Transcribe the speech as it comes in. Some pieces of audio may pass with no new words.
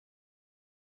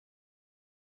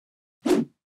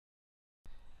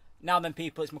Now then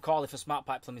people, it's Macaulay for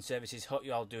SmartPipe Plumbing Services. Hope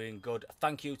you're all doing good.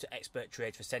 Thank you to Expert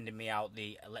Trades for sending me out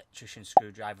the Electrician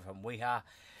screwdriver from Wiha.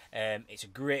 It's a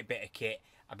great bit of kit.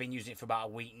 I've been using it for about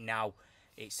a week now.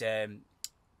 It's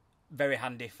very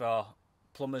handy for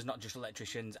plumbers, not just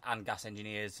electricians, and gas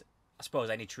engineers. I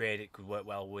suppose any trade it could work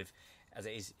well with, as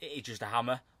it is just a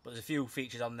hammer. But there's a few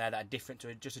features on there that are different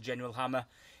to just a general hammer.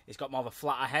 It's got more of a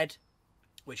flatter head,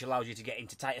 which allows you to get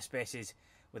into tighter spaces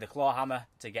with a claw hammer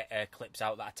to get clips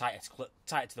out that are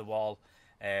tighter to the wall,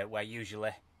 where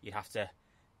usually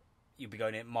you'd be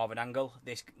going at more of an angle.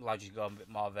 This allows you to go a bit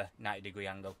more of a 90-degree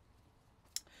angle.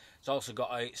 It's also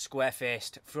got a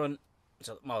square-faced front,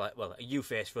 so more like, well, a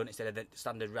U-faced front instead of the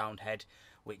standard round head,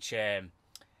 which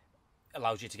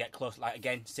allows you to get close, like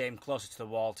again, same, closer to the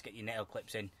wall to get your nail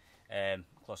clips in,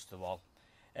 closer to the wall.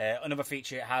 Another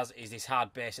feature it has is this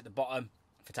hard base at the bottom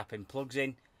for tapping plugs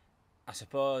in. I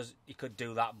suppose you could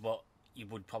do that, but you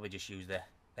would probably just use the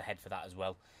head for that as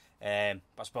well. But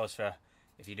I suppose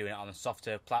if you're doing it on a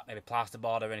softer, maybe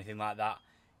plasterboard or anything like that,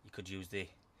 you could use the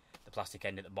plastic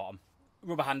end at the bottom.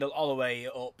 Rubber handle all the way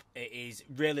up. It is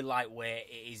really lightweight.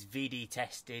 It is VDE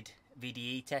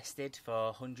tested for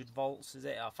 100 volts, is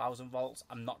it, or 1000 volts?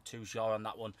 I'm not too sure on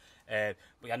that one,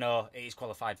 but I know it is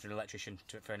qualified for an electrician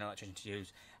to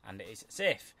use, and it is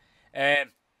safe.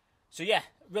 So yeah,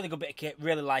 really good bit of kit,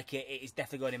 really like it. It is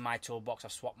definitely going in my toolbox.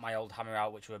 I've swapped my old hammer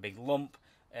out, which were a big lump,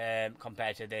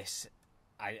 compared to this.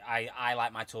 I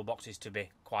like my toolboxes to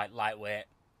be quite lightweight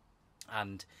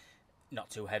and not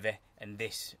too heavy, and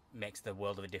this makes the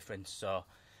world of a difference. So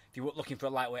if you're looking for a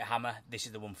lightweight hammer, this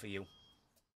is the one for you.